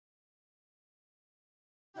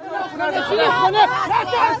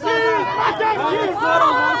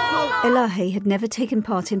Elahe had never taken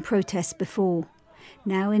part in protests before.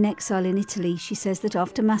 Now in exile in Italy, she says that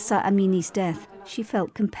after Mahsa Amini's death, she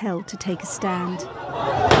felt compelled to take a stand.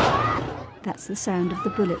 That's the sound of the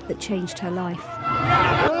bullet that changed her life.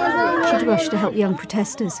 She'd rushed to help young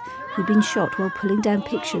protesters who'd been shot while pulling down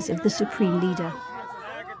pictures of the supreme leader.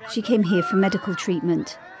 She came here for medical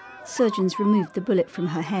treatment. Surgeons removed the bullet from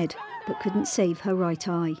her head, but couldn't save her right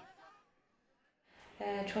eye.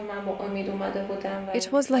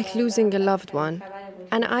 It was like losing a loved one.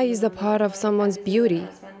 An eye is a part of someone's beauty.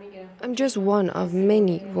 I'm just one of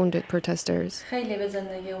many wounded protesters.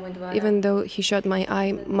 Even though he shot my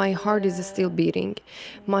eye, my heart is still beating.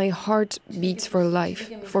 My heart beats for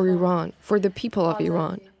life, for Iran, for the people of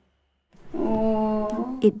Iran.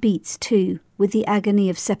 It beats too, with the agony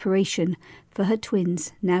of separation for her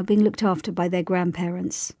twins now being looked after by their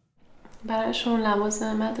grandparents.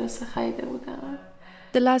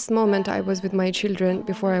 The last moment I was with my children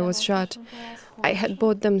before I was shot, I had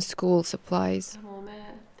bought them school supplies.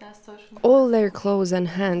 All their clothes and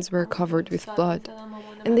hands were covered with blood,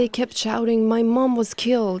 and they kept shouting, "My mom was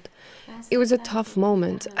killed." It was a tough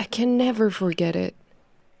moment. I can never forget it.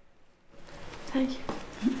 Thank you.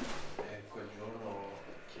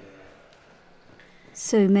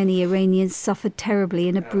 So many Iranians suffered terribly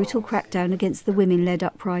in a brutal crackdown against the women-led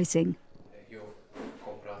uprising.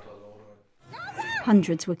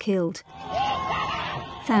 Hundreds were killed.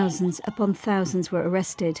 Thousands upon thousands were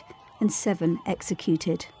arrested and 7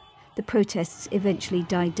 executed. The protests eventually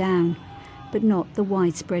died down, but not the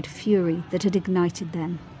widespread fury that had ignited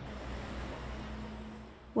them.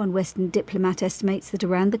 One Western diplomat estimates that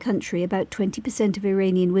around the country about 20% of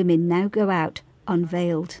Iranian women now go out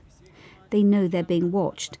unveiled. They know they're being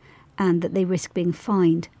watched and that they risk being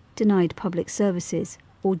fined, denied public services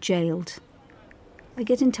or jailed. I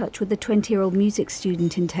get in touch with a 20-year-old music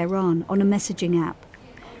student in Tehran on a messaging app.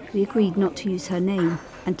 We agreed not to use her name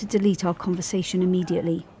and to delete our conversation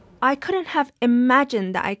immediately. I couldn't have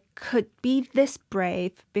imagined that I could be this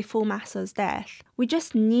brave before Mahsa's death. We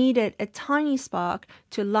just needed a tiny spark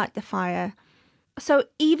to light the fire. So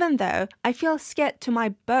even though I feel scared to my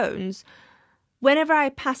bones, whenever I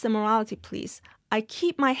pass the morality police, I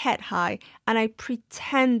keep my head high and I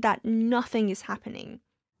pretend that nothing is happening.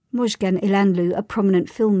 Mojgan Ilanlu, a prominent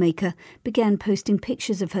filmmaker, began posting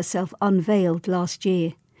pictures of herself unveiled last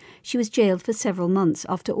year. She was jailed for several months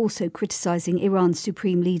after also criticising Iran's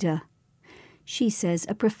supreme leader. She says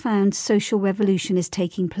a profound social revolution is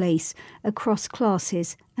taking place across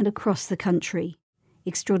classes and across the country.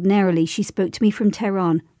 Extraordinarily, she spoke to me from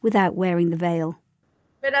Tehran without wearing the veil.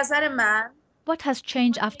 What has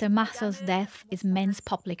changed after Mahsa's death is men's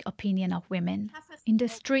public opinion of women. In the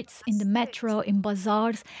streets, in the metro, in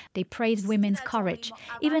bazaars, they praise women's courage,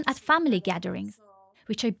 even at family gatherings,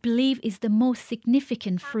 which I believe is the most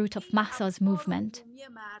significant fruit of Mahsa's movement.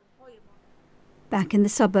 Back in the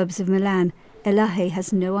suburbs of Milan, Elahe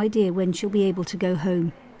has no idea when she'll be able to go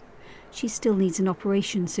home. She still needs an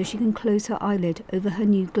operation so she can close her eyelid over her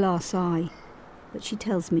new glass eye. But she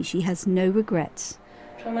tells me she has no regrets.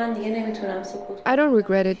 I don't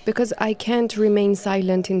regret it because I can't remain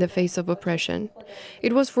silent in the face of oppression.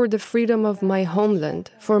 It was for the freedom of my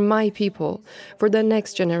homeland, for my people, for the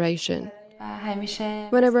next generation.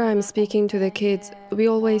 Whenever I'm speaking to the kids, we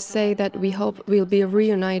always say that we hope we'll be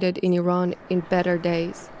reunited in Iran in better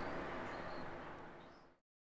days.